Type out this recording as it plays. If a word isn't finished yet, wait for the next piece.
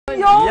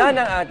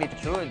Yan ang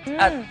attitude.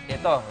 At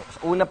ito,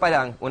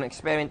 unang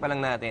experiment pa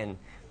lang natin,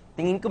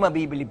 tingin ko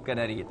mabibilib ka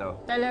na rito.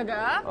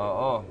 Talaga?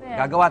 Oo.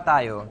 Gagawa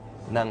tayo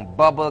ng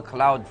bubble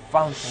cloud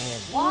fountain.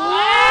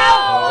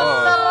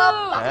 Wow! Sarap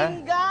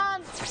pakinggan!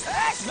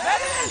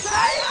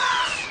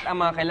 Ang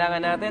mga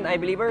kailangan natin,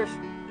 iBelievers,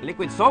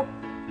 liquid soap,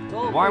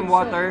 warm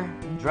water,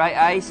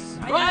 dry ice,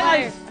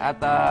 at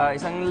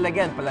isang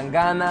lalagyan,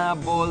 palanggana,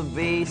 bowl,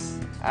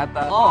 vase, at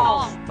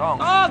tongs.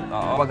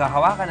 Oo, wag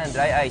hawakan ng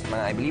dry ice,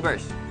 mga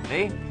iBelievers.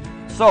 Okay?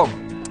 So,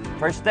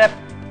 first step,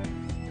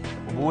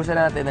 ubuhusan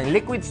natin ng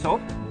liquid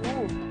soap.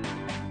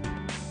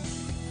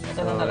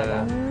 Ito lang talaga.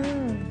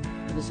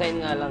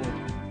 Design nga lang.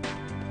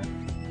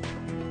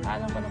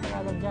 Alam pa na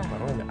Tagalog dyan.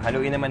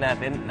 Haluin naman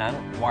natin ng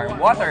warm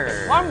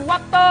water. Warm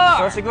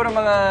water! So, siguro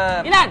mga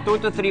Ilan?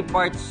 2 to 3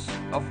 parts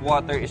of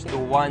water is to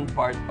 1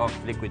 part of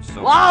liquid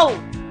soap. Wow!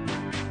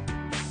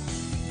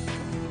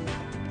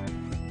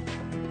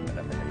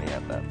 Marami na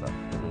yata ito.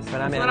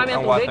 Marami Marami ang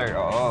ang tubig? water.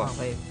 Oo.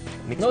 Okay.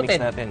 Mix Noted.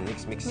 natin.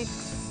 Mix.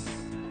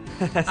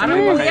 Ano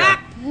yung yak?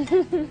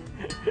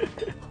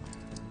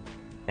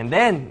 And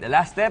then, the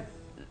last step,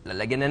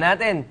 lalagyan na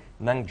natin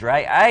ng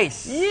dry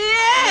ice.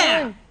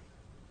 Yeah!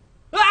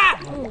 Ah!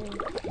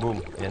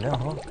 Boom. Yan na,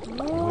 ho.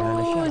 Wala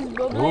na siya.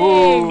 bubbling.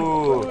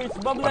 Ooh! It's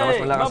bubbling. Para mas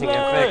malakas yung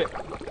Bubbling. effect.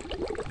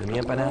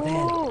 Damihan pa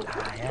natin.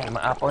 Ayan,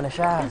 maapaw na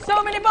siya.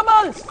 So many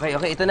bubbles!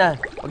 Okay, ito na.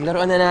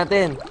 Paglaruan na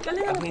natin.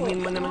 Galing na po. Paghihin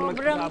mo naman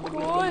Sobrang magsabog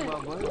ng cool.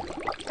 bubble.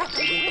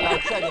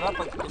 Cloud siya, di ba?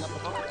 Pag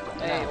pinapatok.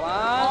 Okay,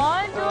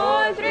 1,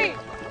 2, 3.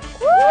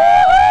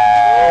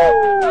 Wow!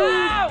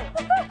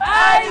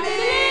 I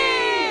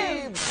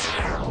believe!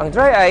 Ang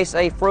dry ice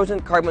ay frozen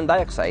carbon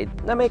dioxide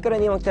na may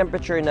karaniwang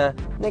temperature na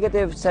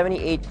negative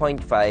 78.5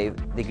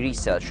 degrees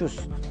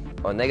Celsius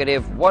o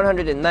negative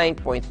 109.3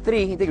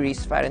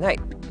 degrees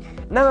Fahrenheit.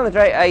 Nang ang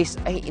dry ice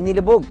ay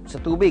inilubog sa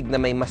tubig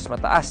na may mas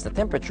mataas na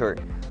temperature,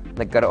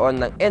 nagkaroon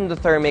ng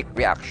endothermic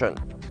reaction.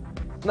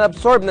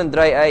 Na-absorb ng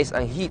dry ice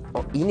ang heat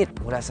o init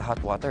mula sa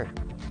hot water.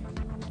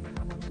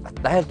 At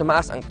dahil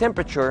tumaas ang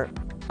temperature,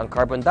 ang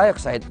carbon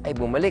dioxide ay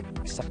bumalik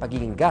sa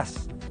pagiging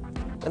gas.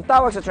 Ang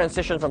tawag sa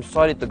transition from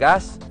solid to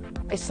gas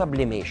ay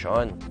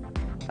sublimation.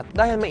 At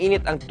dahil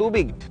mainit ang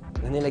tubig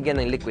na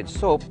nilagyan ng liquid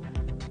soap,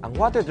 ang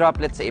water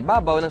droplets sa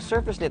ibabaw ng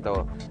surface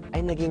nito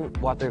ay naging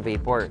water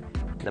vapor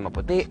na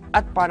maputi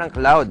at parang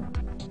cloud.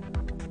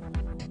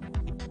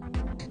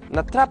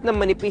 Na-trap ng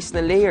manipis na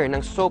layer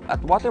ng soap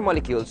at water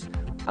molecules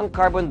ang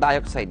carbon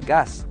dioxide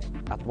gas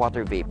at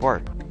water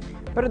vapor.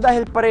 Pero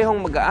dahil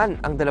parehong magaan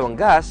ang dalawang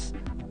gas,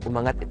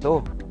 umangat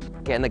ito.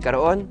 Kaya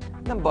nagkaroon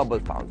ng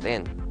bubble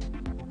fountain.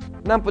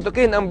 Nang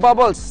putukin ang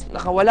bubbles,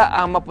 nakawala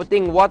ang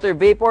maputing water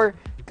vapor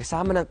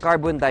kasama ng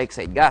carbon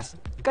dioxide gas.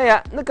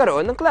 Kaya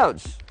nagkaroon ng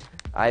clouds.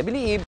 I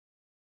believe